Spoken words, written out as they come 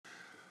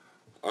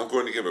I'm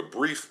going to give a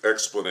brief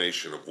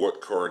explanation of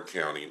what card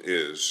counting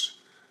is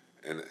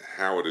and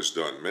how it is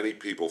done. Many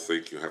people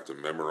think you have to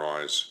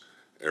memorize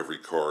every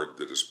card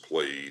that is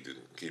played and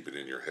keep it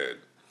in your head,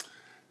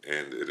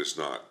 and it is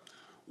not.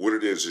 What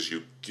it is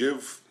you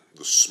give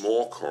the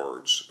small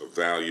cards a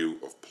value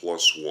of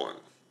 +1.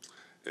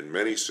 In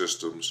many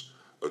systems,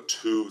 a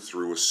 2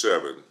 through a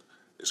 7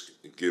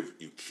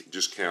 you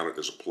just count it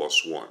as a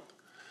 +1.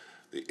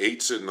 The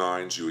 8s and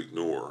 9s you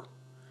ignore,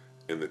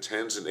 and the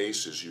 10s and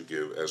aces you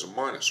give as a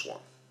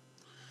 -1.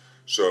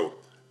 So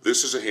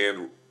this is a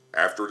hand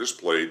after it is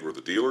played where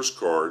the dealer's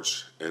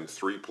cards and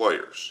 3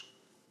 players.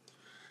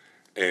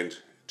 And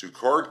to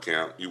card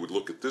count, you would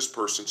look at this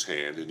person's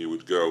hand and you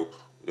would go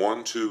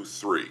 1, 2,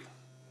 3.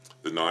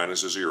 The 9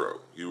 is a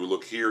 0. You would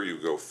look here, you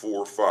go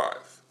 4,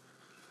 5.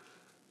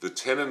 The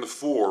 10 and the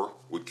 4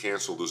 would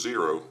cancel the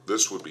 0.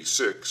 This would be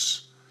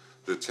 6.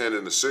 The 10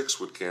 and the 6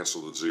 would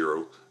cancel the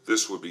 0.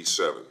 This would be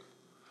 7.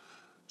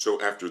 So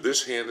after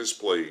this hand is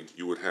played,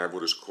 you would have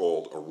what is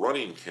called a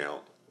running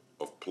count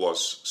of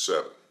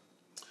 +7.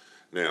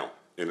 Now,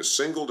 in a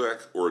single deck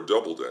or a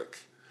double deck,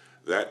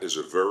 that is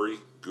a very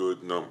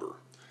good number.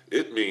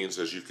 It means,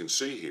 as you can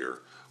see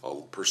here,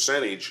 a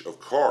percentage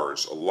of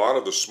cards, a lot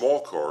of the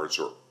small cards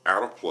are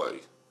out of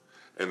play,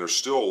 and there's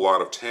still a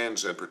lot of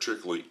 10s and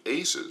particularly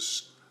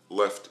aces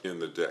left in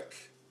the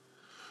deck.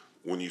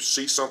 When you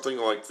see something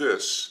like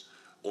this,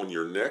 on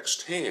your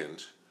next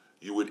hand,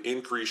 you would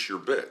increase your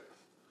bet,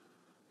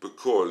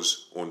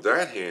 because on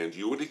that hand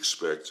you would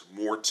expect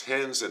more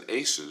 10s and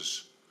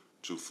aces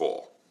to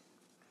fall.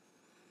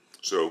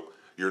 So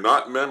you're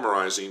not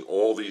memorizing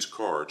all these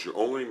cards, you're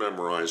only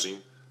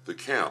memorizing the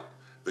count.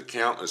 The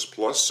count is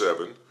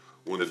 +7.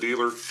 When the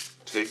dealer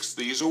takes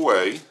these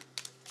away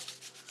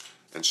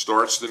and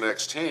starts the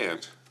next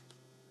hand,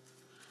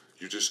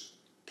 you just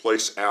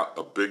place out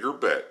a bigger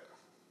bet,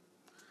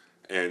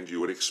 and you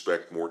would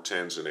expect more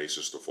 10s and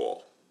aces to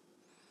fall.